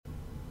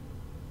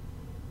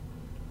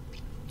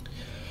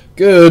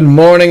Good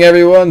morning,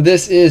 everyone.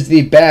 This is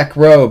the Back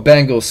Row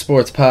Bengals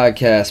Sports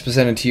Podcast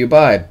presented to you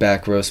by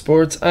Back Row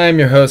Sports. I'm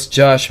your host,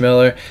 Josh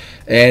Miller,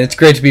 and it's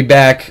great to be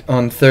back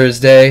on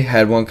Thursday.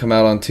 Had one come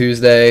out on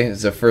Tuesday.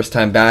 It's the first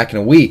time back in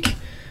a week.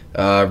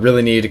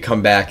 Really needed to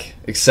come back.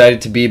 Excited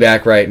to be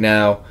back right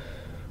now.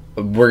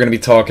 We're going to be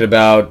talking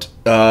about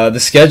the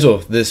schedule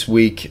this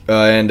week,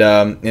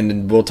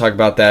 and we'll talk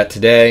about that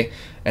today,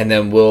 and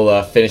then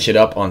we'll finish it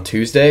up on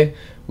Tuesday.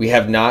 We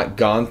have not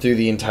gone through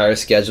the entire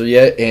schedule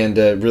yet and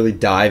really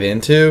dive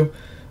into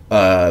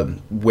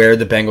where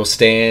the Bengals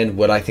stand,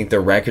 what I think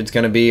their record's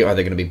going to be. Are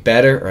they going to be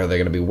better or are they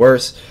going to be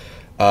worse?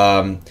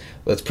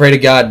 Let's pray to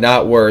God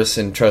not worse,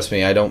 and trust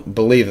me, I don't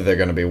believe that they're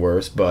going to be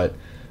worse, but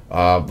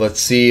let's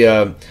see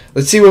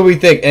what we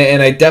think.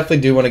 And I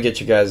definitely do want to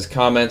get you guys'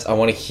 comments. I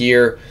want to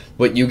hear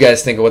what you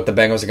guys think of what the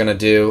Bengals are going to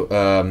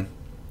do.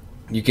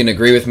 You can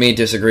agree with me,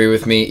 disagree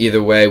with me.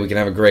 Either way, we can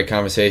have a great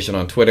conversation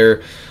on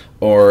Twitter,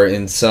 or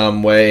in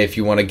some way, if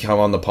you want to come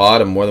on the pod,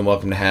 I'm more than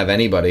welcome to have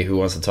anybody who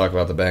wants to talk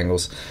about the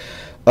Bengals.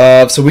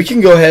 So we can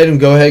go ahead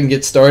and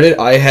get started.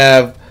 I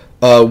have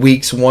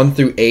weeks 1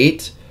 through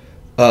 8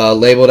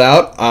 labeled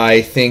out.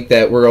 I think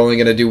that we're only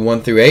going to do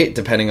 1 through 8,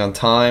 depending on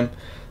time.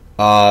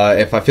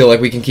 If I feel like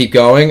we can keep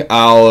going,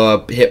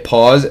 I'll hit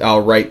pause.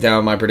 I'll write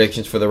down my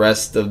predictions for the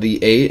rest of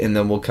the 8, and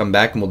then we'll come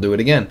back and we'll do it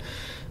again.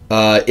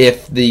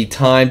 If the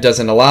time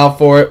doesn't allow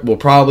for it, we'll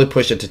probably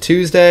push it to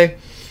Tuesday.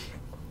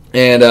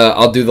 And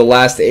I'll do the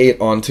last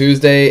 8 on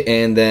Tuesday,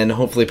 and then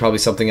hopefully probably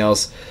something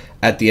else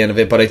at the end of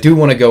it. But I do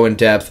want to go in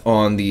depth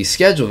on the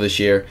schedule this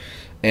year,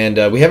 and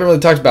we haven't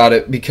really talked about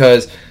it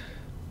because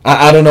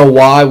I don't know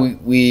why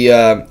we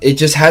it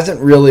just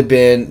hasn't really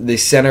been the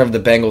center of the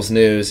Bengals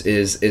news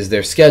is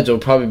their schedule.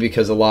 Probably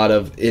because a lot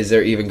of is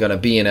there even going to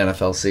be an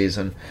NFL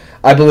season?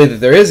 I believe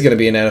that there is going to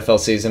be an NFL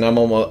season. I'm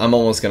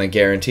almost going to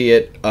guarantee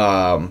it.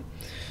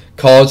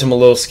 College, I'm a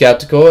little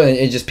skeptical,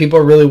 and just people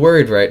are really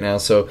worried right now.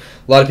 So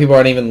a lot of people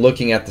aren't even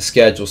looking at the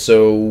schedule.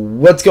 So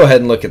let's go ahead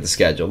and look at the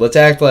schedule. Let's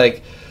act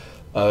like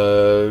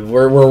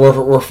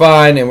we're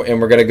fine, and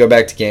we're gonna go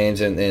back to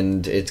games,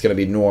 and it's gonna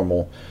be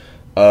normal.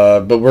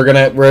 But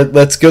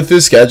let's go through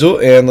the schedule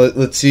and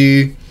let's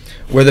see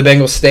where the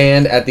Bengals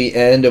stand at the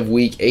end of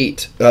week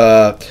 8.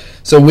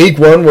 So week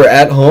 1, we're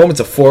at home.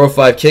 It's a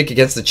 4:05 kick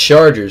against the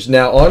Chargers.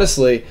 Now,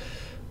 honestly,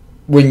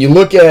 when you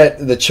look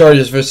at the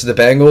Chargers versus the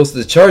Bengals,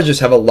 the Chargers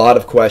have a lot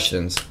of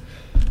questions.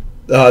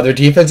 Their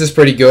defense is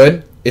pretty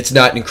good. It's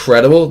not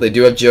incredible. They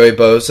do have Joey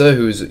Bosa,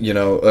 who's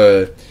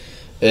an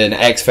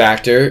X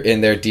factor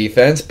in their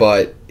defense,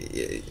 but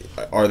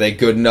are they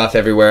good enough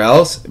everywhere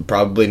else?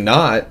 Probably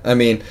not. I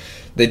mean,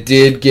 they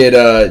did get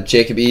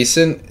Jacob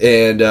Eason,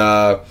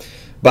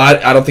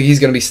 but I don't think he's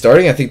going to be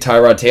starting. I think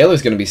Tyrod Taylor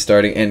is going to be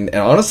starting, and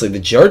honestly, the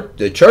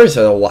Chargers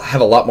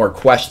have a lot more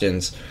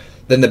questions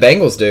than the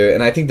Bengals do,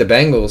 and I think the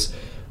Bengals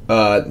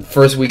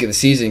first week of the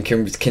season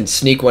can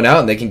sneak one out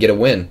and they can get a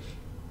win.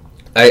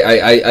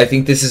 I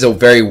think this is a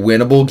very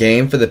winnable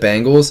game for the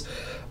Bengals.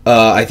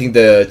 I think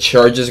the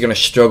Chargers are going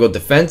to struggle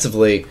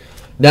defensively,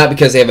 not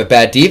because they have a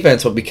bad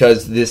defense, but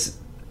because this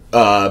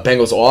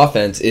Bengals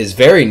offense is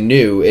very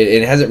new.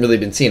 It hasn't really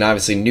been seen.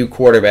 Obviously, new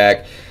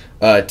quarterback,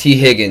 T.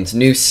 Higgins,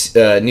 new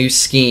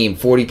scheme,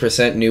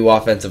 40% new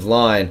offensive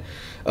line.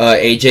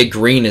 AJ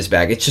Green is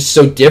back. It's just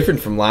so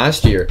different from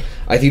last year.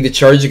 I think the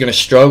Chargers are going to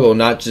struggle,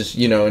 not just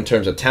in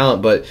terms of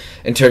talent, but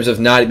in terms of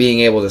not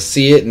being able to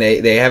see it. And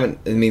they haven't.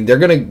 I mean,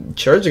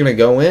 Chargers are going to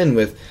go in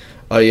with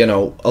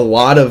a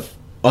lot of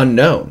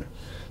unknown.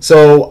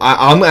 So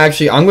I'm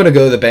going to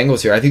go the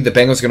Bengals here. I think the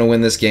Bengals are going to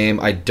win this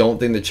game. I don't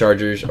think the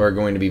Chargers are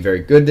going to be very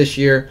good this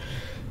year.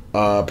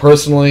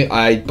 Personally,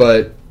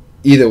 but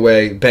either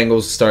way,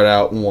 Bengals start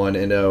out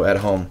 1-0 at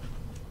home.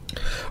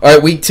 All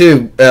right, week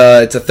 2.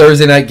 It's a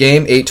Thursday night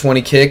game,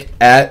 8:20 kick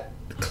at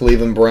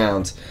Cleveland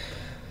Browns.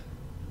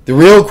 The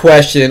real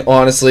question,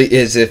 honestly,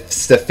 is if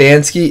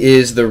Stefanski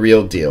is the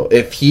real deal.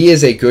 If he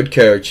is a good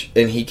coach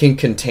and he can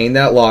contain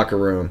that locker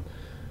room,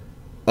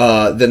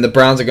 then the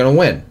Browns are going to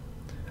win.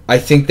 I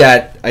think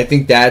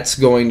that's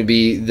going to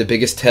be the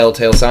biggest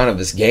telltale sign of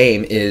this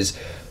game is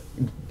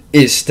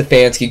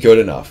Stefanski good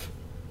enough?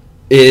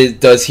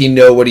 Does he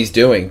know what he's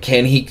doing?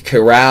 Can he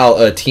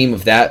corral a team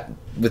with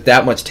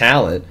that much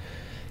talent?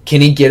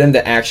 Can he get him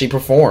to actually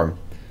perform?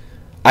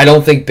 I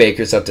don't think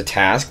Baker's up to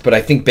task, but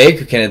I think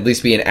Baker can at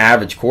least be an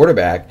average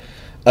quarterback,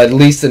 at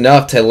least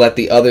enough to let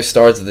the other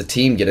stars of the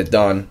team get it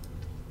done.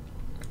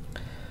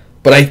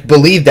 But I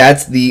believe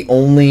that's the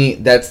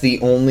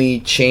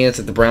only chance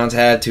that the Browns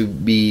had to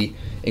be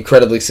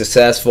incredibly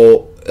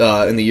successful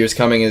in the years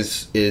coming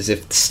is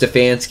if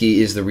Stefanski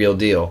is the real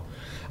deal.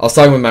 I was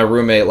talking with my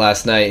roommate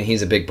last night, and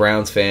he's a big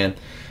Browns fan.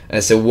 And I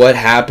said, what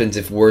happens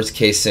if worst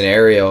case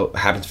scenario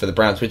happens for the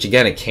Browns? Which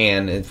again, it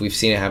can. If we've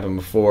seen it happen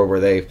before, where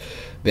they've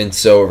been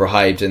so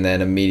overhyped and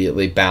then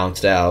immediately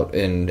bounced out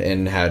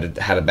and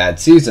had a bad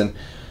season.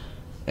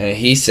 And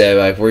he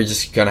said, we're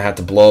just gonna have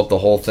to blow up the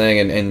whole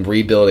thing and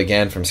rebuild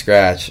again from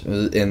scratch.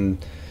 And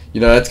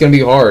that's gonna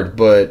be hard.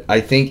 But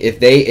I think if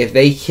they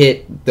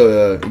hit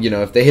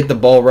the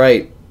ball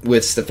right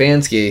with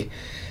Stefanski,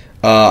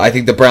 I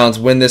think the Browns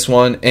win this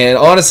one. And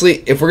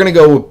honestly, if we're going to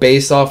go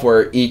based off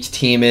where each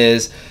team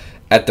is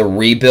at the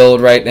rebuild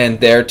right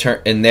and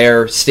in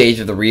their stage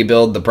of the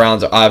rebuild, the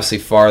Browns are obviously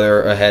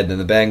farther ahead than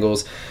the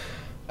Bengals.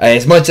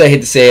 As much as I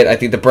hate to say it, I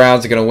think the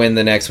Browns are going to win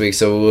the next week.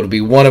 So it'll be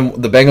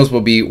the Bengals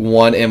will be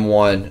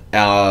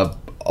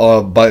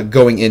 1-1 by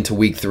going into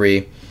week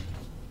 3.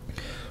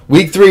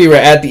 Week 3, we're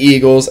at the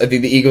Eagles. I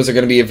think the Eagles are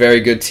going to be a very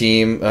good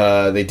team.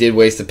 They did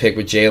waste a pick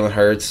with Jalen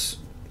Hurts.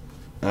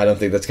 I don't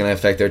think that's going to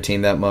affect their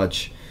team that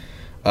much.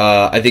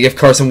 I think if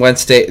Carson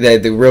Wentz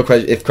the real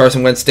question, if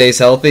Carson Wentz stays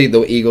healthy,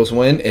 the Eagles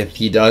win. If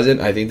he doesn't,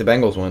 I think the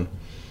Bengals win.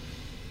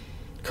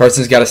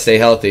 Carson's got to stay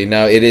healthy.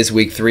 Now, it is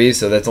week 3,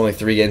 so that's only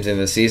 3 games into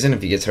the season.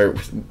 If he gets hurt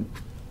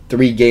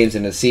 3 games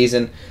into the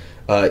season,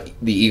 the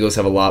Eagles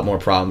have a lot more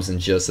problems than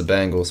just the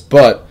Bengals.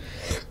 But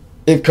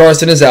if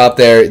Carson is out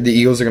there, the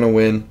Eagles are going to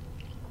win,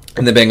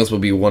 and the Bengals will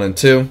be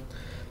 1-2.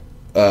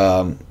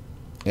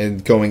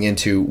 And going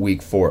into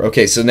week 4.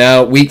 Okay, so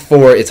now week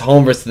 4, it's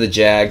home versus the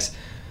Jags.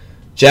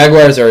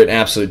 Jaguars are an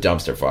absolute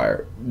dumpster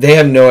fire. They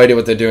have no idea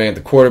what they're doing at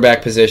the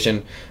quarterback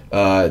position.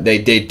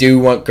 They do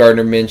want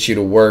Gardner Minshew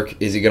to work.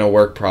 Is he going to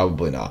work?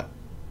 Probably not.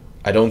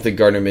 I don't think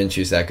Gardner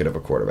Minshew is that good of a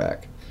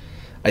quarterback.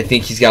 I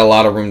think he's got a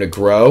lot of room to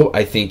grow.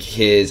 I think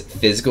his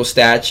physical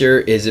stature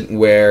isn't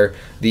where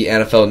the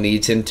NFL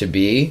needs him to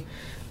be.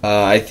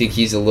 I think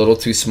he's a little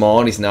too small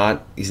and he's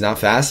not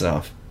fast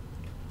enough.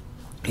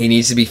 He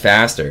needs to be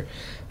faster.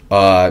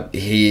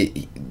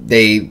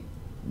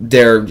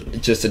 They're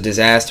just a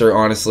disaster,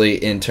 honestly,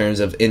 in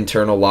terms of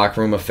internal locker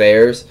room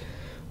affairs.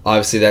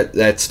 Obviously,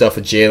 that stuff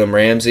with Jalen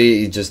Ramsey,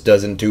 he just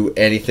doesn't do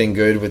anything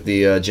good with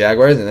the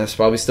Jaguars, and that's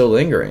probably still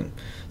lingering.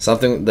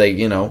 Something like,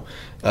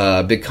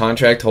 big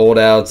contract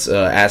holdouts,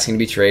 asking to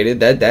be traded,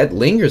 that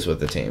lingers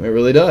with the team. It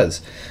really does,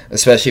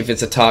 especially if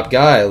it's a top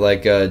guy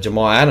like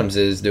Jamal Adams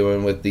is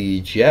doing with the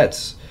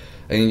Jets.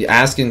 I mean,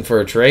 asking for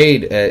a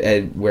trade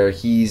at where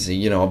he's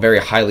a very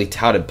highly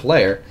touted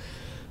player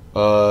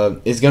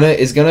is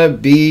gonna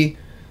be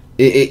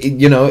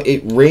it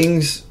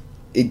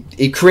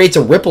creates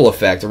a ripple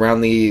effect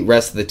around the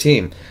rest of the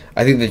team.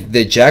 I think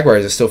the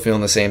Jaguars are still feeling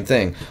the same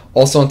thing.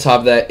 Also on top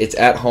of that, it's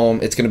at home.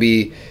 It's gonna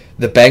be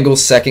the Bengals'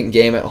 second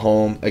game at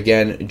home.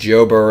 Again,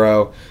 Joe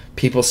Burrow.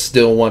 People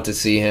still want to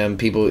see him.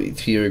 People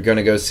are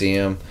gonna go see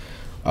him.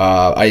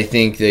 I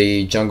think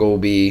the Jungle will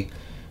be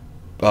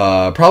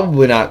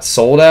probably not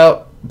sold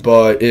out,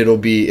 but it'll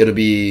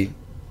be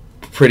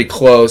pretty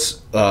close.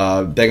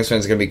 Bengals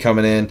fans are going to be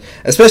coming in,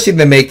 especially if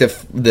they make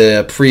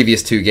the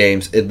previous 2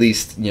 games at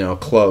least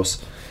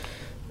close.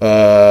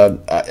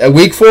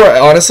 Week 4,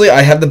 honestly,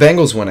 I have the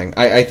Bengals winning.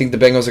 I think the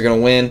Bengals are going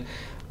to win.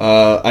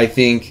 I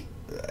think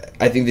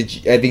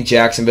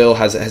Jacksonville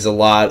has a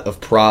lot of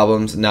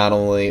problems, not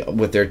only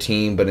with their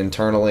team but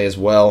internally as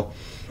well.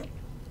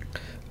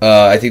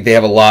 I think they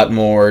have a lot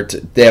more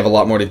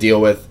to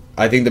deal with.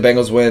 I think the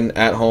Bengals win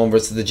at home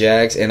versus the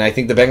Jags, and I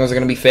think the Bengals are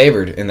going to be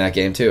favored in that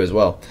game too as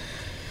well.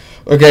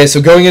 Okay,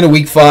 so going into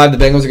week 5, the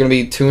Bengals are going to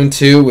be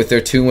 2-2 with their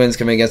 2 wins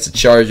coming against the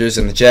Chargers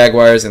and the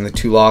Jaguars, and the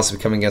 2 losses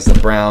coming against the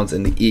Browns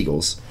and the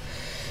Eagles.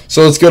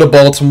 So let's go to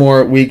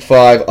Baltimore, week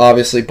 5.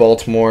 Obviously,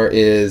 Baltimore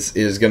is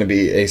going to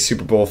be a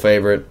Super Bowl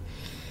favorite.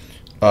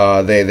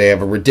 They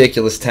have a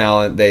ridiculous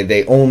talent.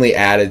 They only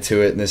added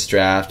to it in this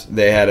draft.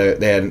 They had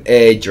an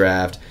A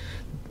draft.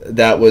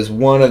 That was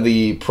one of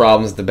the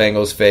problems the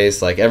Bengals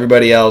faced. Like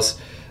everybody else,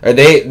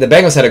 the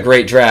Bengals had a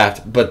great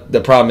draft, but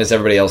the problem is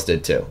everybody else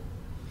did too.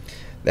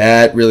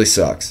 That really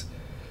sucks.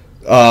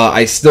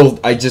 I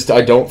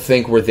don't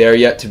think we're there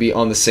yet to be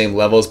on the same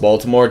level as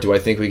Baltimore. Do I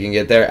think we can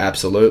get there?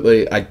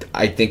 Absolutely.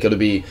 I think it'll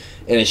be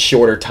in a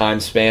shorter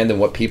time span than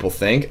what people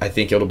think. I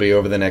think it'll be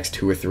over the next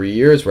 2 or 3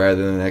 years rather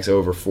than the next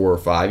over 4 or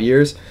 5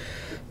 years.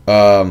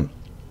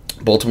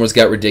 Baltimore's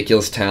got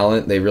ridiculous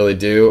talent. They really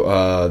do.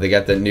 They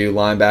got the new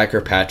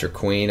linebacker, Patrick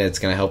Queen. It's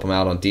going to help them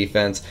out on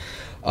defense.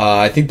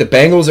 I think the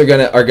Bengals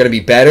are gonna be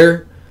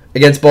better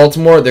against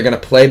Baltimore. They're going to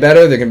play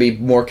better. They're going to be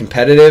more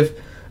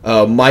competitive.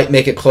 Might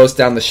make it close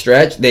down the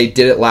stretch. They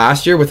did it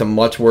last year with a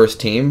much worse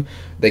team.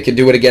 They could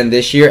do it again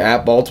this year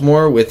at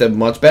Baltimore with a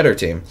much better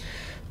team.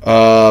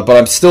 But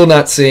I'm still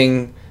not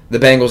seeing the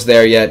Bengals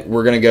there yet. The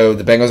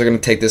Bengals are going to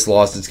take this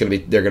loss. They're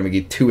going to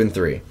be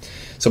 2-3.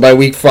 So by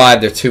week 5,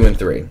 they're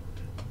 2-3.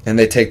 And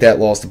they take that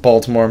loss to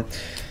Baltimore.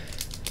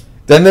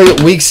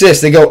 Then week 6,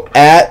 they go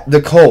at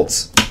the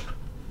Colts.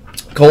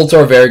 Colts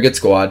are a very good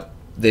squad.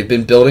 They've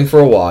been building for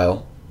a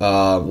while.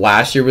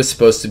 Last year was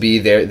supposed to be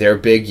their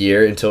big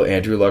year until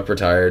Andrew Luck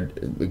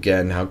retired.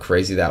 Again, how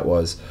crazy that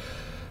was.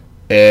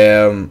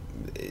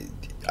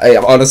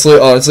 Honestly,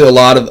 a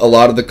lot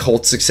of the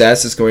Colts'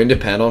 success is going to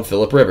depend on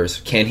Phillip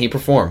Rivers. Can he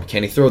perform?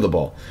 Can he throw the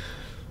ball?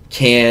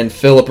 Can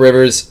Phillip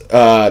Rivers?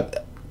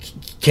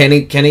 Can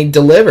he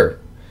deliver?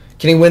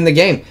 Can he win the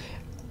game?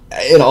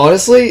 And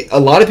honestly, a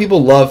lot of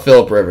people love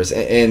Phillip Rivers,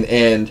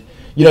 and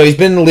he's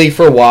been in the league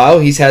for a while.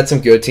 He's had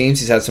some good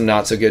teams. He's had some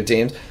not so good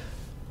teams.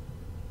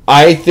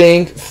 I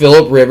think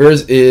Phillip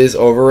Rivers is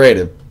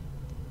overrated.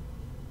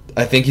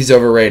 I think he's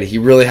overrated. He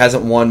really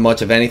hasn't won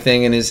much of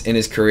anything in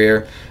his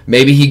career.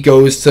 Maybe he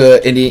goes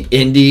to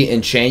Indy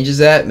and changes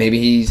that. Maybe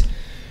he's,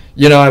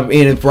 I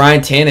mean, if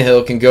Ryan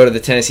Tannehill can go to the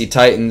Tennessee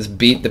Titans,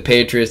 beat the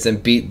Patriots,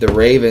 and beat the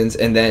Ravens,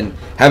 and then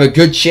have a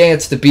good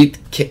chance to beat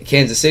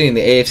Kansas City in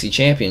the AFC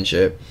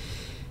Championship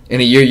in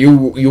a year you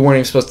weren't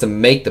even supposed to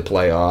make the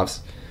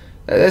playoffs,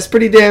 that's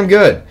pretty damn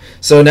good.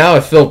 So now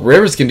if Philip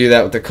Rivers can do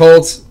that with the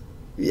Colts,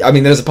 I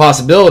mean, there's a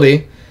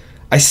possibility.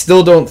 I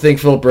still don't think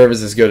Philip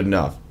Rivers is good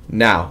enough.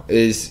 Now,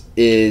 is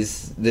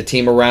the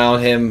team around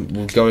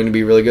him going to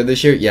be really good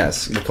this year?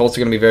 Yes. The Colts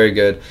are going to be very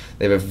good.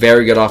 They have a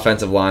very good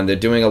offensive line. They're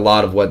doing a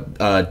lot of what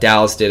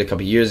Dallas did a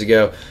couple years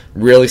ago,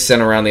 really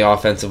center around the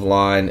offensive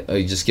line.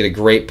 You just get a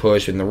great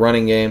push in the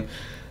running game.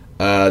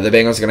 The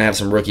Bengals are going to have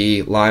some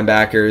rookie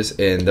linebackers,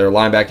 and their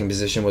linebacking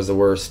position was the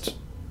worst,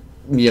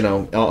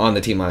 on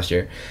the team last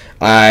year.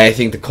 I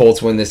think the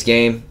Colts win this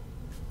game.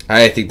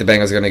 I think the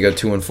Bengals are going to go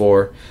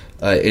 2-4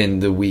 in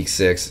the week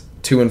 6.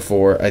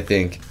 2-4, I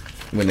think,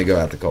 when they go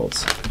at the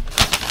Colts.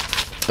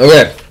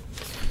 Okay,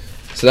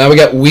 so now we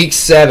got week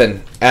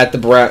 7 at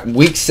the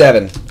Week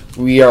 7,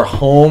 we are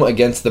home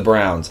against the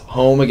Browns.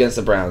 Home against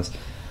the Browns.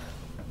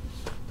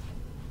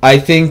 I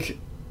think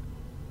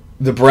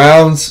the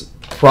Browns.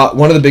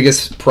 One of the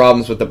biggest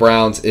problems with the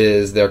Browns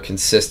is their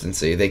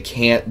consistency. They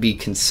can't be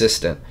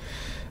consistent.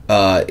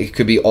 It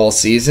could be all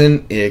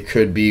season. It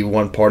could be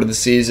one part of the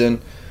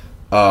season.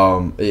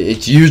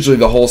 It's usually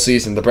the whole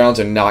season. The Browns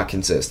are not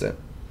consistent.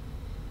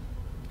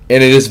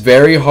 And it is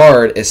very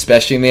hard,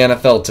 especially in the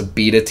NFL, to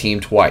beat a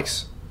team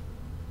twice.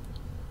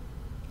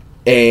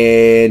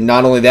 And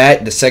not only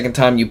that, the second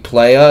time you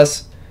play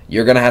us,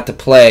 you're going to have to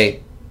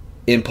play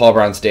in Paul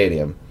Brown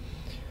Stadium.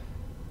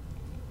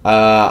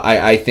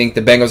 I think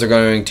the Bengals are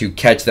going to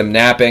catch them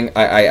napping.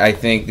 I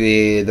think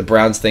the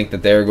Browns think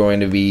that they're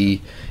going to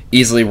be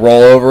easily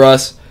roll over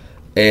us.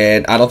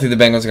 And I don't think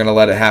the Bengals are going to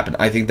let it happen.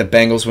 I think the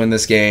Bengals win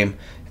this game,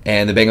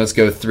 and the Bengals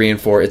go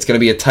 3-4. It's going to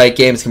be a tight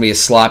game. It's going to be a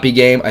sloppy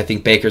game. I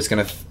think Baker's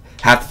going to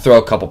have to throw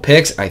a couple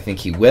picks. I think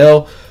he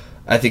will.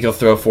 I think he'll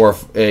throw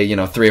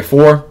 3 or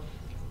 4.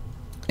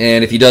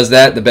 And if he does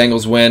that, the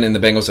Bengals win, and the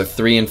Bengals are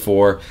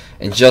 3-4.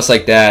 And just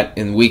like that,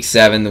 in Week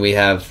 7,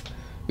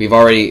 we've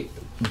already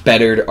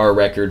bettered our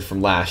record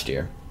from last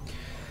year.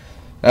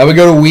 Now we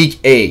go to Week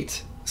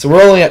 8. So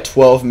we're only at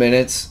 12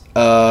 minutes.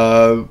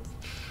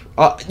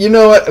 You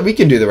know what? We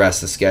can do the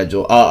rest of the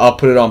schedule. I'll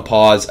put it on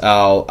pause.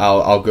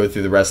 I'll go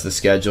through the rest of the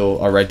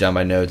schedule. I'll write down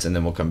my notes, and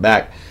then we'll come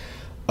back.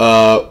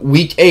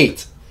 Week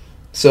 8.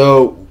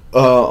 So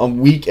on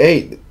Week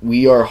 8,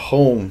 we are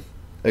home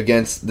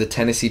against the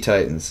Tennessee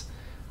Titans.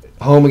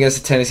 Home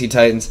against the Tennessee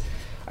Titans.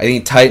 I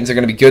think Titans are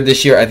going to be good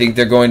this year. I think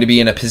they're going to be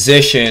in a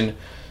position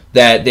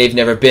that they've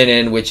never been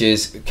in, which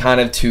is kind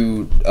of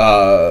to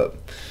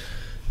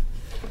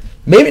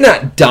maybe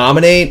not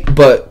dominate,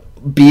 but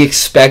be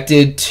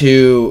expected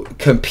to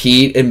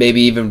compete and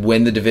maybe even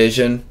win the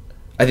division.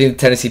 I think the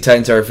Tennessee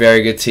Titans are a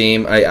very good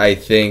team. I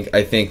think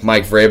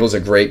Mike Vrabel's a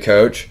great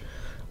coach.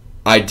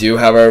 I do,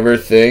 however,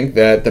 think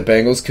that the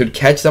Bengals could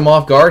catch them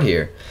off guard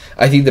here.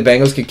 I think the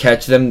Bengals could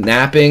catch them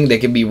napping. They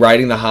could be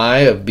riding the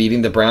high of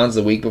beating the Browns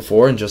the week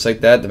before, and just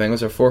like that, the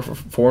Bengals are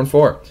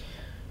 4-4.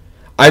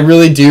 I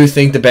really do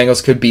think the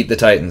Bengals could beat the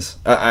Titans.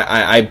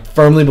 I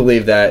firmly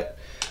believe that.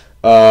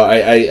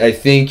 I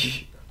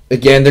think,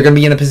 again, they're going to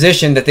be in a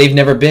position that they've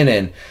never been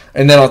in.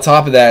 And then on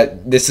top of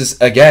that, this is,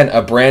 again,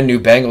 a brand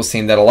new Bengals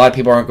team that a lot of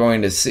people aren't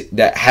going to see,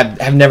 that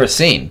have never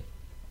seen.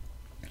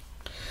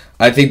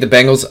 I think the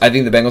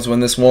Bengals win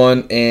this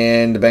one,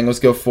 and the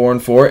Bengals go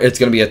 4-4. It's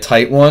going to be a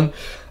tight one.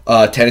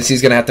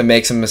 Tennessee's going to have to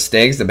make some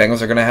mistakes. The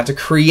Bengals are going to have to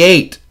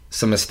create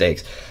some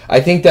mistakes. I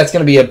think that's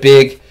going to be a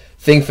big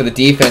thing for the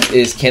defense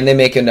is, can they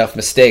make enough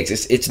mistakes?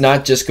 It's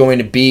not just going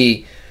to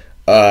be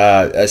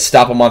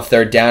stop them on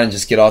third down and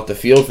just get off the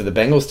field for the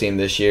Bengals team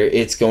this year.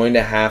 It's going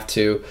to have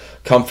to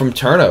come from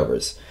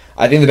turnovers.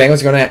 I think the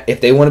Bengals are going to,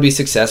 if they want to be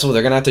successful,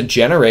 they're going to have to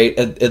generate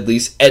at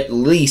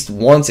least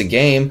once a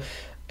game,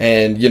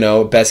 and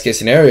best case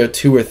scenario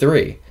 2 or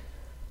 3.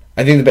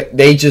 I think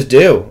they just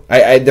do.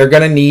 They're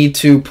going to need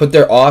to put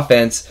their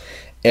offense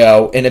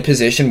in a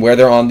position where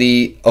they're on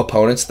the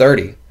opponent's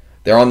 30.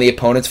 They're on the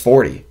opponent's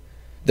 40.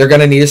 They're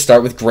going to need to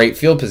start with great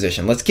field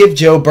position. Let's give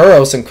Joe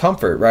Burrow some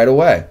comfort right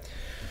away.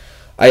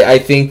 I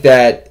think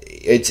that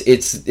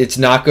it's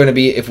not going to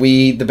be, if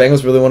the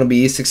Bengals really want to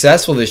be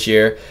successful this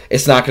year,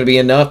 it's not going to be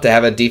enough to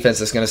have a defense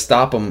that's going to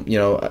stop them,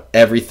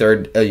 every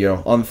third,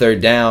 on third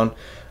down,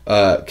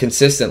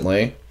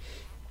 consistently.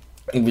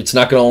 It's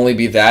not going to only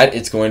be that.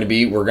 It's going to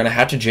be, we're going to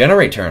have to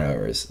generate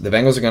turnovers. The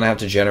Bengals are going to have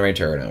to generate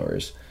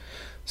turnovers.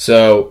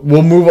 So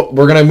we're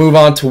going to move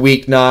on to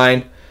Week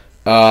 9.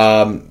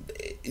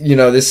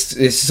 This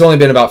has only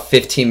been about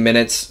 15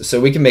 minutes, so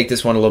we can make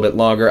this one a little bit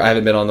longer. I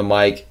haven't been on the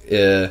mic.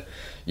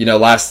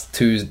 Last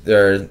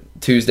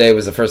Tuesday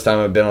was the first time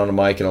I've been on a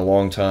mic in a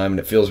long time, and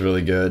it feels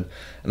really good,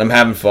 and I'm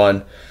having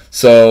fun.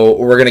 So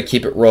we're gonna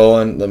keep it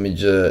rolling.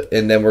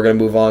 And then we're gonna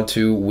move on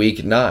to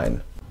Week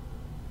 9.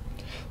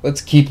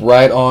 Let's keep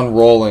right on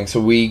rolling. So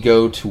we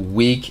go to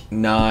week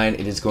 9.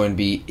 It is going to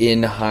be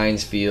in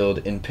Heinz Field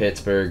in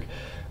Pittsburgh.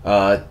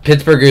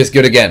 Pittsburgh is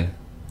good again.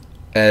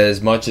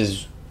 As much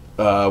as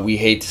we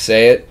hate to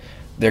say it,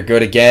 they're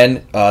good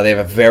again. They have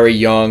a very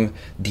young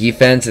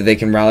defense that they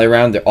can rally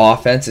around. Their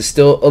offense is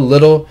still a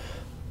little,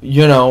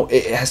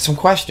 it has some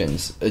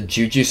questions.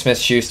 Juju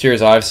Smith-Schuster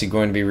is obviously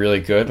going to be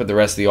really good, but the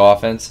rest of the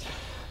offense,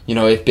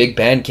 if Big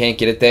Ben can't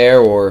get it there,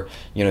 or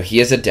he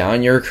has a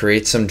down year,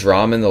 creates some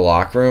drama in the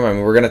locker room. I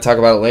mean, we're going to talk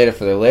about it later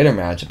for their later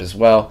matchup as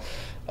well.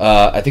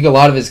 I think a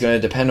lot of it is going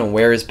to depend on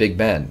where is Big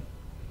Ben.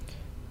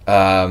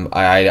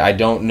 I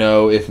don't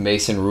know if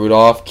Mason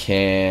Rudolph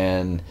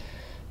can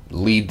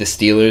lead the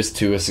Steelers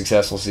to a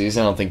successful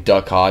season. I don't think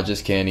Duck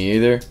Hodges can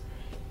either.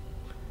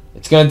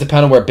 It's going to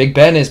depend on where Big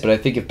Ben is, but I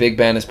think if Big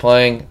Ben is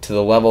playing to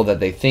the level that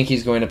they think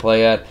he's going to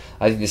play at,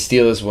 I think the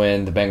Steelers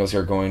win. The Bengals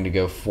are going to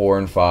go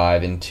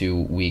 4-5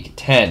 into Week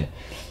 10.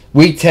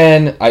 Week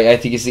 10, I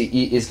think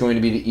is going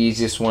to be the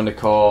easiest one to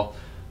call.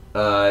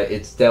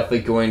 It's definitely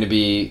going to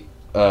be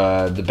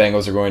the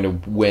Bengals are going to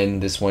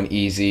win this one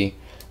easy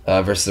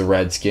versus the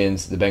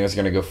Redskins. The Bengals are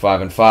going to go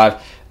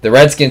 5-5. The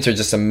Redskins are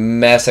just a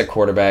mess at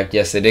quarterback.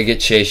 Yes, they did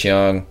get Chase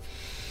Young.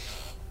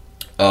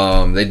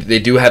 They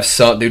do have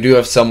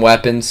some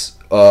weapons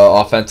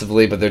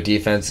offensively, but their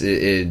defense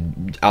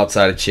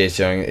outside of Chase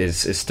Young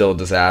is still a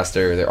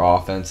disaster. Their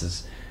offense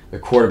is their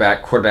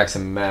quarterback's a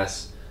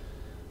mess.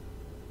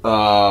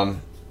 The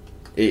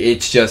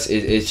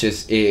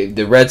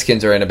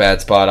Redskins are in a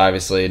bad spot.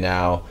 Obviously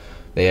now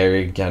they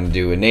are going to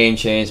do a name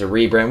change, a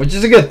rebrand, which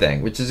is a good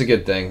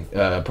thing.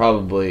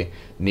 Probably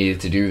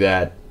needed to do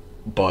that.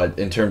 But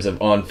in terms of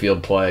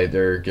on-field play,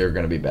 they're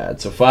going to be bad.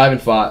 So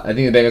 5-5. I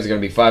think the Bengals are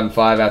going to be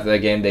 5-5 after that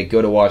game. They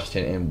go to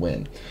Washington and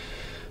win.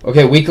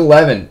 Okay, Week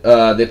 11.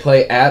 They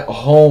play at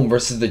home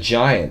versus the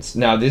Giants.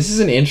 Now, this is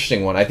an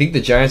interesting one. I think the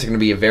Giants are going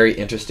to be a very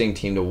interesting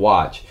team to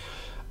watch.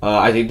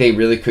 I think they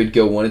really could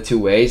go one of two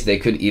ways. They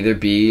could either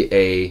be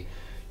a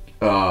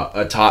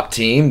top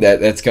team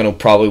that's going to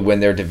probably win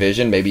their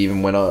division, maybe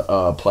even win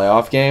a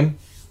playoff game,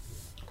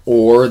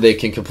 or they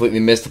can completely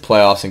miss the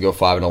playoffs and go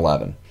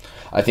 5-11.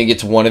 I think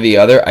it's one or the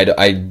other.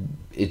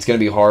 It's going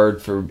to be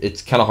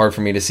it's kind of hard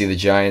for me to see the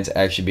Giants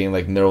actually being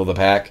like middle of the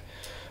pack.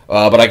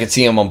 But I could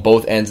see them on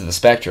both ends of the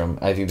spectrum.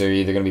 I think they're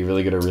either going to be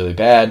really good or really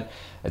bad.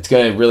 It's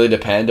going to really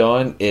depend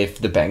on if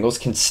the Bengals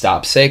can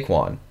stop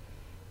Saquon. I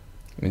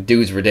mean,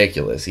 dude's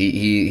ridiculous.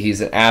 He's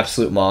an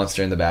absolute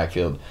monster in the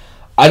backfield.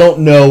 I don't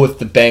know if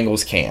the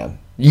Bengals can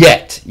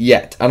yet.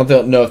 I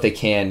don't know if they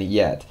can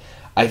yet.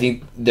 I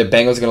think the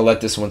Bengals are going to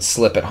let this one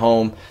slip at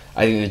home.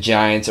 I think the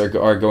Giants are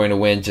going to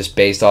win just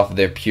based off of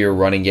their pure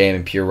running game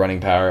and pure running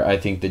power. I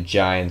think the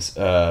Giants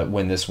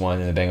win this one,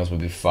 and the Bengals will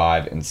be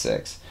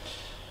 5-6.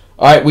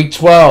 All right, Week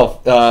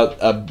 12,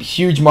 a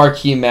huge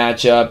marquee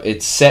matchup.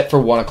 It's set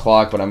for 1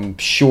 o'clock, but I'm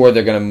sure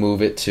they're going to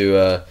move it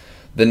to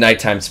the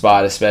nighttime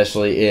spot,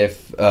 especially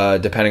if,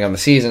 depending on the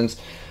seasons.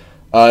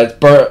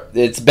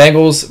 It's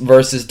Bengals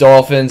versus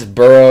Dolphins,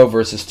 Burrow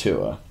versus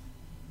Tua.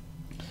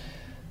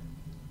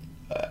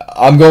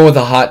 I'm going with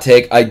a hot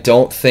take. I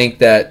don't think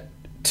that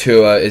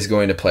Tua is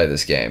going to play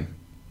this game.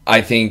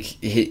 I think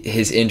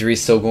his injury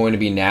is still going to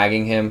be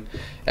nagging him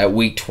at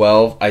Week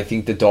 12. I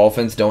think the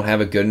Dolphins don't have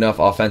a good enough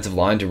offensive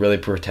line to really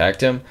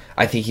protect him.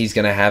 I think he's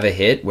going to have a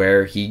hit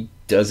where he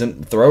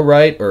doesn't throw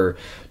right or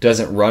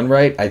doesn't run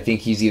right. I think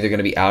he's either going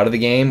to be out of the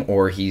game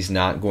or he's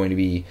not going to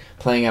be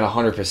playing at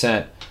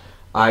 100%.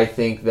 I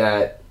think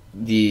that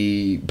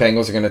the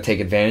Bengals are going to take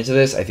advantage of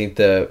this. I think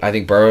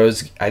Burrow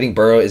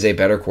is a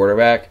better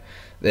quarterback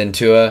than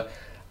Tua.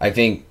 I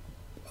think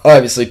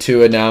obviously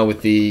Tua now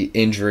with the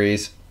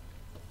injuries,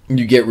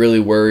 you get really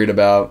worried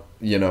about,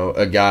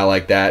 a guy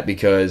like that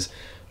because,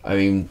 I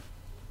mean,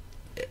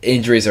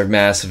 injuries are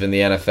massive in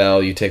the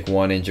NFL. You take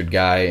one injured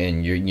guy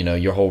and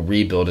your whole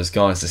rebuild is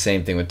gone. It's the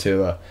same thing with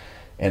Tua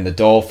and the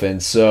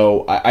Dolphins.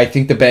 So I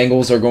think the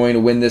Bengals are going to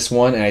win this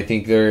one, and I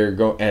think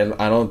and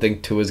I don't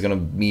think Tua is going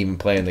to even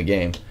play in the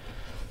game.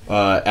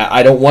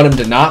 I don't want him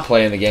to not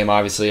play in the game,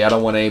 obviously. I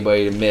don't want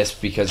anybody to miss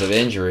because of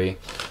injury,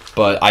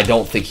 but I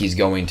don't think he's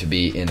going to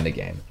be in the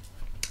game.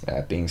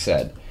 That being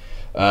said,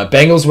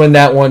 Bengals win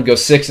that one, go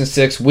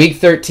 6-6. Week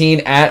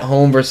 13 at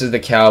home versus the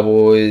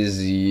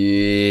Cowboys.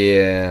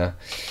 Yeah.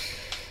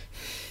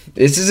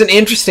 This is an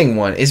interesting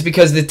one. It's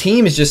because the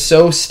team is just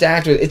so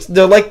stacked with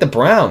they're like the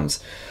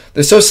Browns.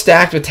 They're so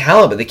stacked with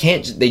talent, but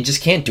they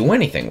just can't do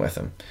anything with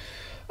them.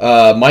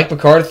 Mike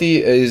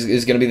McCarthy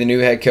is going to be the new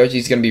head coach.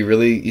 He's going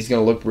to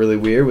look really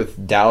weird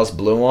with Dallas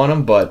blue on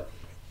him, but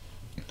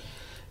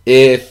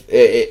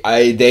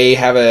they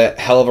have a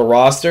hell of a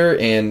roster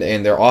and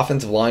their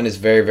offensive line is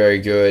very, very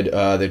good.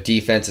 Their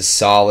defense is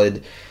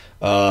solid.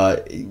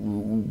 Dak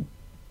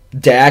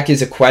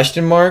is a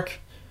question mark.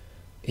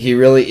 He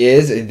really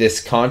is.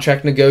 This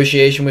contract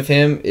negotiation with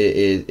him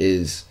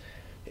is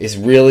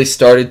really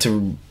started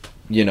to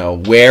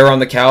wear on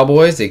the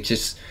Cowboys.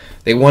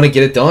 They want to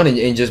get it done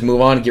and just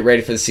move on and get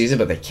ready for the season,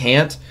 but they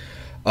can't.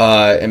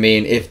 I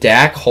mean, if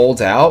Dak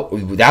holds out,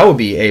 that would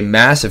be a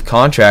massive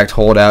contract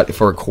holdout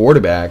for a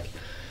quarterback.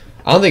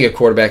 I don't think a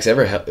quarterback's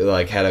ever had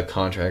a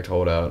contract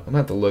holdout. I'm gonna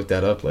have to look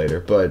that up later,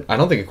 but I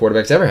don't think a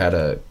quarterback's ever had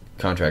a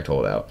contract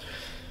holdout.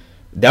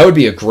 That would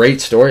be a great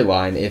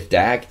storyline if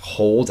Dak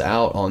holds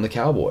out on the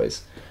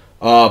Cowboys,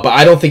 but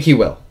I don't think he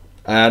will.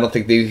 I don't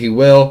think he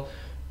will.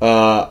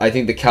 I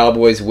think the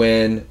Cowboys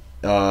win,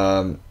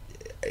 and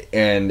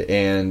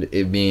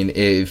I mean,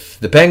 if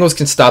the Bengals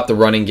can stop the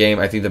running game,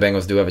 I think the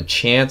Bengals do have a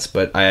chance.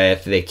 But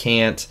if they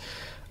can't,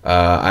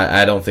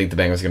 I don't think the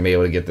Bengals are going to be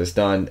able to get this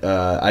done.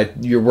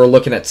 We're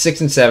looking at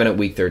 6-7 at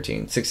week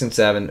 13,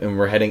 6-7, and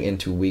we're heading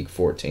into week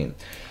 14.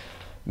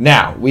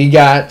 Now we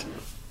got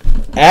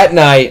at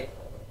night,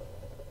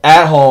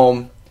 at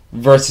home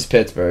versus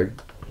Pittsburgh.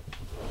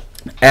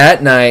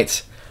 At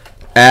night,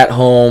 at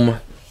home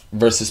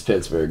versus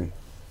Pittsburgh.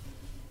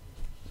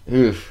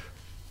 Oof.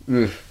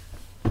 The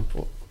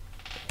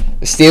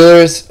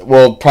Steelers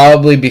will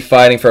probably be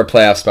fighting for a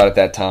playoff spot at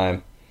that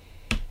time.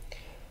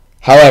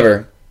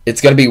 However, it's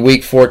going to be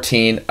week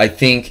 14. I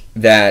think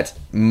that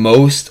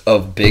most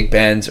of Big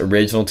Ben's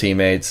original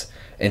teammates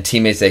and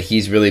teammates that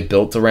he's really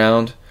built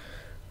around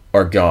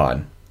are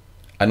gone.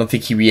 I don't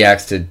think he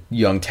reacts to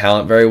young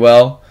talent very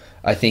well.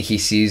 I think he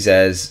sees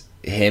as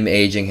him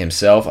aging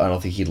himself. I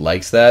don't think he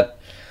likes that.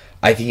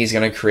 I think he's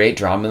going to create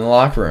drama in the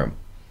locker room.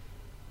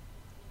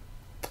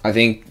 I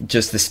think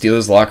just the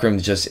Steelers locker room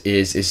just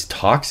is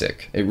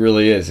toxic. It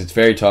really is. It's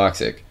very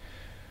toxic.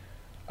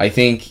 I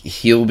think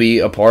he'll be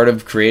a part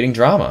of creating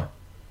drama.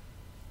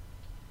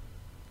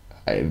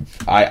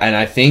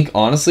 I think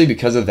honestly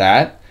because of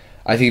that,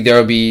 I think there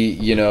will be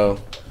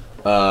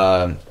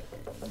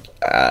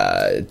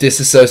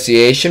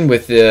disassociation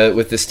with the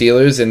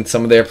Steelers and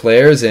some of their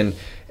players and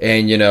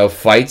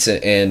fights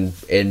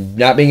and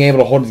not being able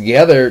to hold it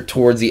together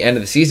towards the end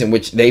of the season,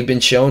 which they've been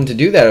shown to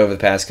do that over the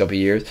past couple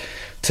of years,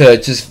 to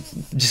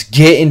just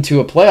get into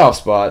a playoff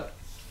spot.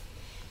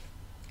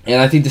 And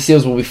I think the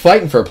Steelers will be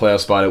fighting for a playoff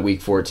spot at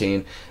week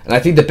 14. And I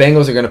think the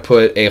Bengals are going to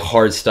put a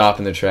hard stop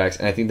in their tracks.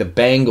 And I think the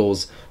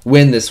Bengals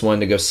win this one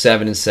to go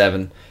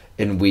 7-7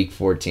 in week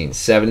 14.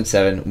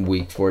 7-7 in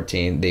week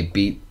 14. They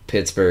beat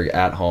Pittsburgh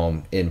at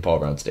home in Paul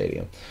Brown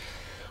Stadium.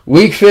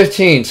 Week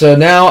 15. So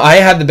now I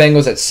have the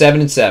Bengals at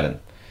 7-7.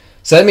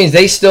 So that means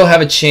they still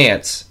have a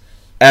chance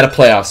at a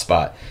playoff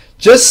spot.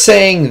 Just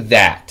saying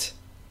that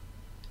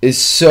is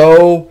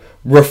so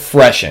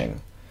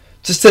refreshing.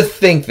 Just to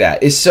think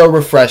that is so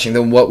refreshing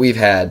than what we've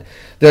had.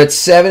 They're at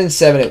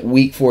 7-7 at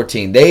week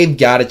 14. They've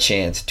got a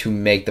chance to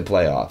make the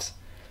playoffs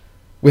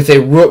with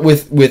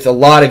a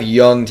lot of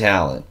young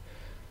talent.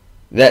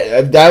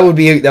 That would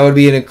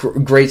be a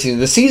great season.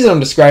 The season I'm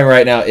describing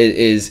right now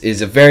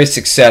is a very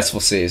successful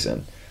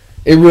season.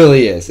 It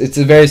really is. It's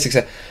a very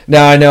successful.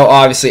 Now I know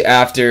obviously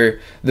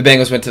after the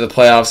Bengals went to the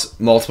playoffs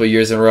multiple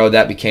years in a row,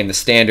 that became the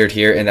standard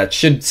here, and that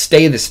should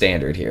stay the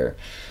standard here.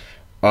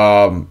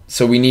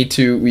 So we need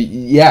to,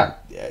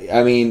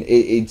 I mean,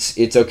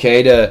 it's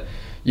okay to,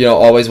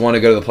 always want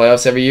to go to the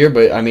playoffs every year,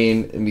 but I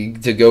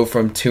mean, to go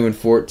from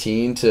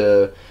 2-14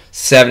 to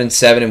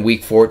 7-7 in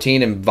week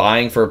 14 and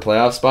vying for a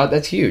playoff spot,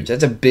 that's huge.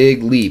 That's a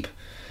big leap,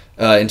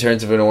 in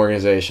terms of an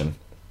organization.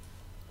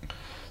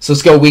 So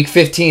let's go week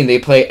 15. They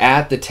play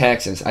at the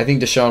Texans. I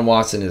think Deshaun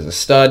Watson is a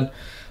stud.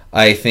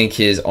 I think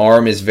his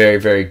arm is very,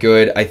 very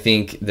good. I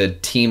think the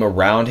team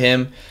around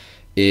him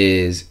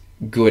is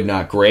good,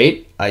 not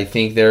great. I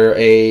think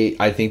they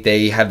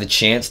have the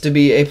chance to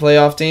be a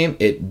playoff team.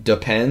 It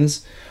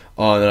depends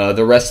on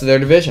the rest of their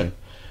division,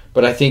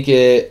 but I think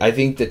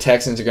the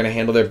Texans are going to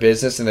handle their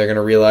business, and they're going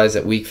to realize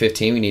that week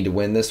 15 we need to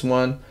win this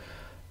one.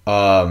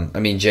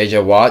 J.J.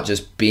 Watt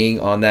just being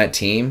on that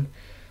team,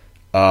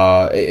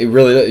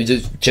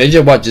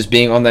 J.J. Watt just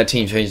being on that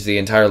team changes the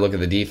entire look of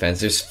the defense.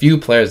 There's few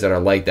players that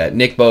are like that.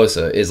 Nick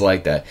Bosa is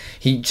like that.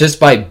 He just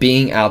by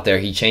being out there,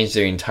 he changed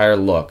the entire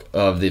look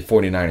of the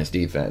 49ers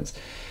defense.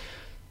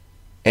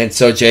 And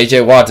so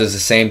J.J. Watt does the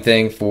same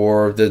thing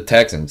for the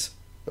Texans.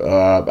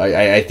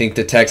 I think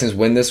the Texans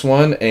win this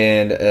one,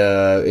 and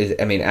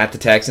at the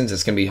Texans,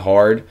 it's going to be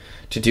hard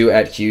to do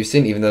at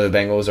Houston, even though the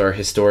Bengals are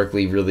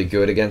historically really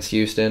good against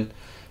Houston.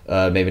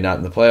 Maybe not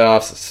in the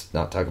playoffs. Let's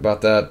not talk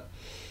about that.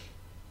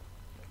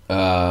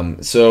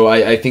 So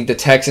I think the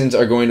Texans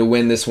are going to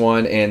win this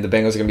one, and the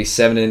Bengals are going to be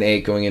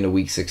 7-8 going into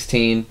week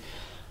 16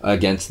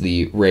 against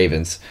the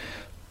Ravens.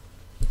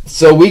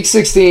 So week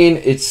 16,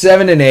 it's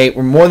 7-8.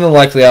 We're more than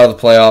likely out of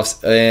the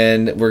playoffs,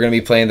 and we're going to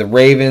be playing the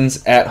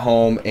Ravens at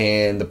home.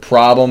 And the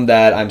problem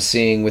that I'm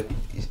seeing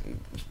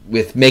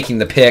with making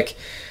the pick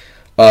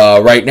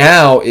right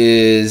now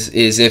is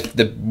if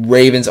the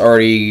Ravens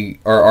are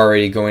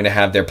already going to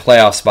have their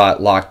playoff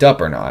spot locked up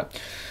or not.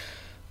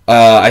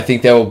 I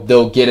think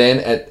they'll get in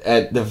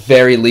at the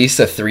very least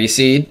a 3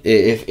 seed.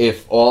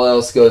 If all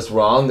else goes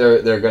wrong,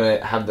 they're going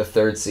to have the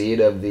third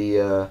seed of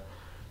the.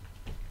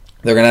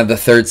 They're going to have the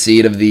third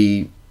seed of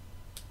the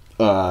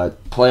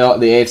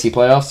playoff, the AFC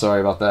playoffs. Sorry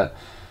about that.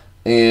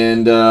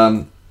 And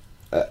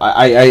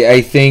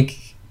I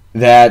think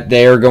that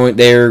they are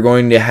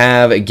going to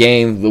have a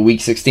game. The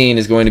week 16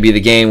 is going to be the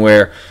game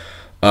where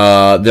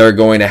they're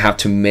going to have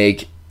to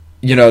make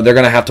they're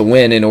going to have to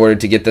win in order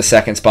to get the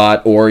second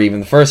spot or even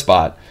the first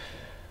spot.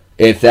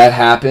 If that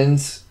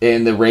happens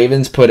and the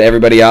Ravens put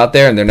everybody out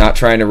there and they're not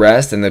trying to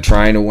rest and they're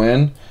trying to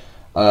win,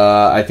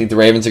 I think the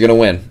Ravens are going to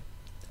win.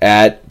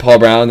 At Paul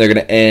Brown, the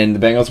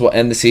Bengals will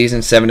end the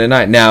season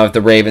 7-9. Now, if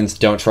the Ravens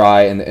don't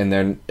try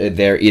and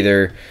they're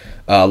either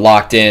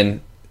locked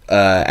in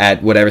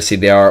at whatever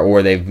seed they are,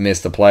 or they've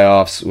missed the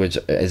playoffs, which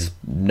is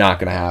not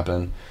going to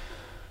happen,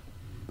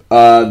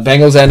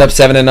 Bengals end up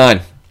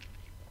 7-9.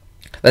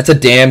 That's a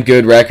damn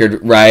good record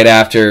right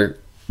after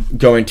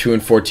going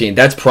 2-14.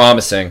 That's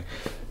promising.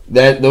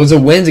 Those are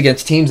wins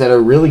against teams that are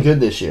really good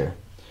this year.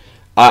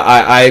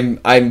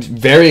 I'm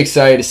very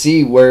excited to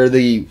see where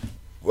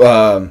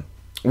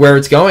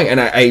it's going, and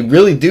I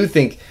really do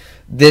think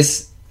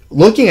this.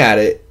 Looking at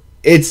it,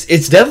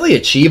 it's definitely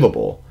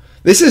achievable.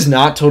 This is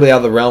not totally out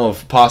of the realm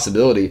of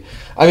possibility.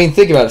 I mean,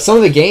 think about it. Some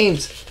of the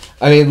games.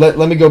 I mean, let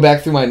me go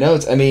back through my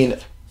notes. I mean,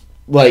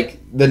 like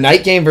the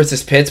night game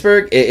versus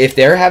Pittsburgh. If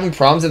they're having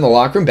problems in the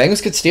locker room,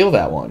 Bengals could steal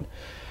that one.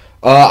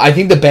 I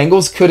think the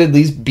Bengals could at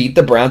least beat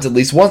the Browns at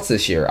least once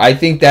this year. I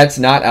think that's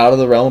not out of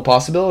the realm of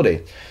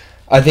possibility.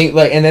 I think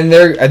I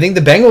think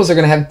the Bengals are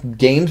going to have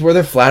games where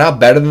they're flat out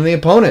better than the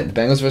opponent.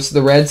 The Bengals versus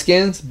the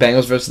Redskins,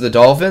 Bengals versus the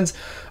Dolphins,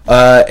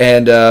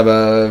 and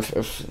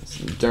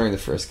during the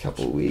first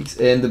couple of weeks,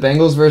 and the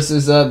Bengals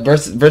versus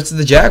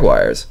the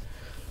Jaguars.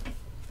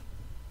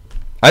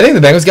 I think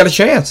the Bengals got a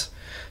chance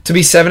to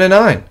be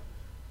 7-9.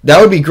 That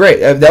would be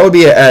great. That would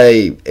be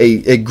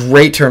a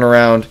great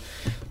turnaround.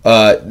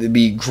 It'd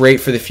be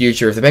great for the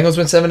future if the Bengals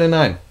went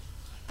 7-9.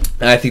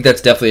 And I think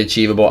that's definitely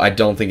achievable. I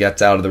don't think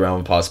that's out of the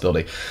realm of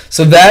possibility.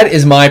 So that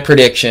is my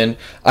prediction.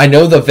 I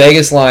know the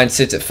Vegas line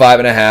sits at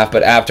 5.5,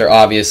 but after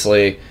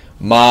obviously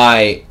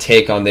my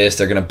take on this,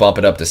 they're going to bump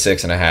it up to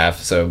 6.5.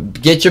 So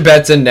get your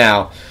bets in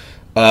now.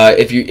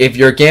 If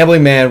you're a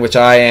gambling man, which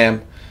I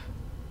am,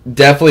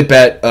 definitely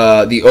bet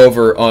the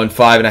over on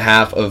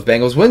 5.5 of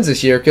Bengals wins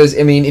this year. Because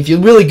I mean, if you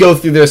really go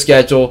through their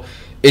schedule,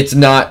 it's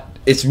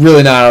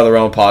really not out of the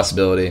realm of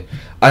possibility.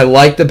 I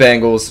like the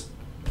Bengals.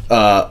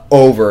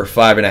 Over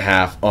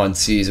 5.5 on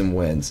season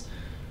wins.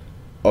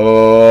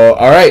 Oh,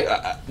 all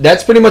right.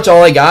 That's pretty much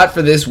all I got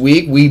for this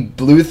week. We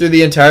blew through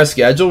the entire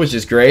schedule, which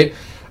is great.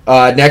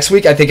 Next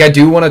week, I think I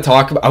do want to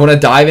I want to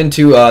dive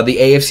into the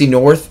AFC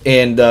North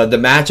and the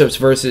matchups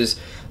versus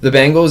the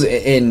Bengals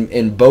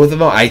in both of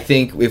them. I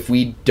think if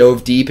we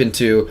dove deep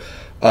into,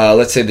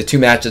 let's say, the two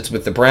matchups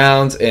with the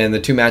Browns and the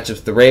two matchups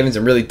with the Ravens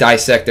and really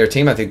dissect their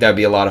team, I think that would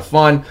be a lot of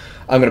fun.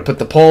 I'm going to put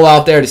the poll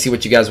out there to see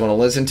what you guys want to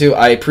listen to.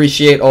 I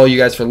appreciate all you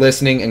guys for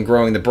listening and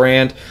growing the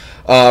brand.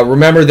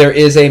 Remember, there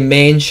is a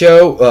main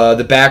show,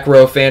 the Back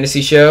Row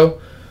Fantasy Show.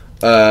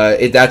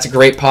 That's a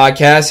great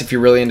podcast if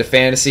you're really into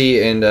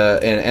fantasy and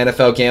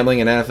NFL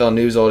gambling and NFL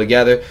news all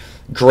together.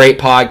 Great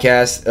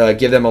podcast.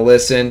 Give them a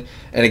listen.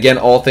 And again,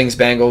 all things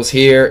Bengals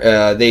here.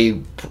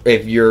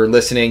 If you're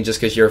listening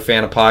just because you're a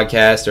fan of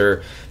podcasts,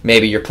 or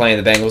maybe you're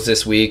playing the Bengals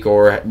this week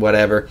or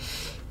whatever.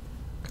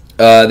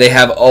 They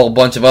have a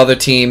bunch of other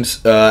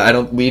teams.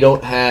 We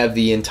don't have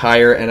the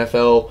entire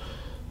NFL,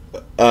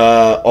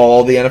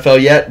 all the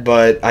NFL yet,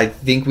 but I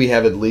think we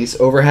have at least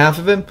over half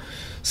of them.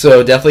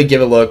 So definitely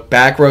give it a look.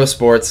 Back Row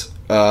Sports.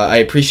 I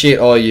appreciate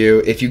all you.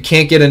 If you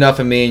can't get enough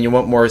of me and you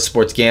want more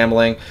sports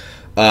gambling,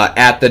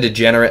 at the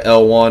Degenerate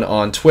L1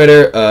 on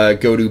Twitter,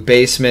 go to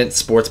Basement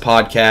Sports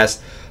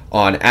Podcast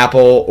on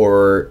Apple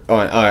or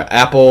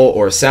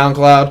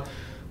SoundCloud.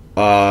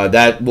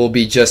 That will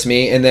be just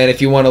me. And then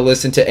if you want to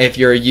listen to, if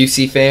you're a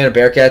UC fan, a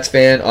Bearcats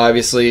fan,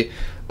 obviously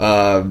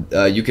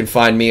you can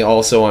find me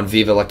also on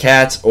Viva La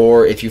Cats,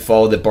 or if you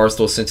follow the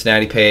Barstool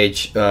Cincinnati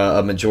page,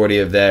 a majority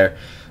of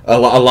a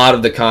lot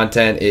of the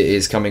content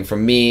is coming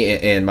from me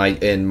and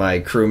my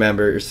crew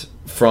members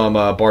from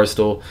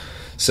Barstool.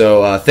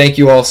 So thank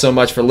you all so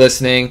much for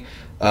listening.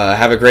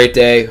 Have a great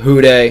day,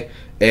 Houday,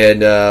 and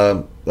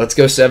let's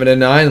go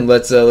 7-9, and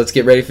let's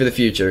get ready for the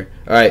future.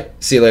 All right,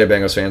 see you later,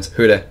 Bengals fans.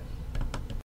 Houday.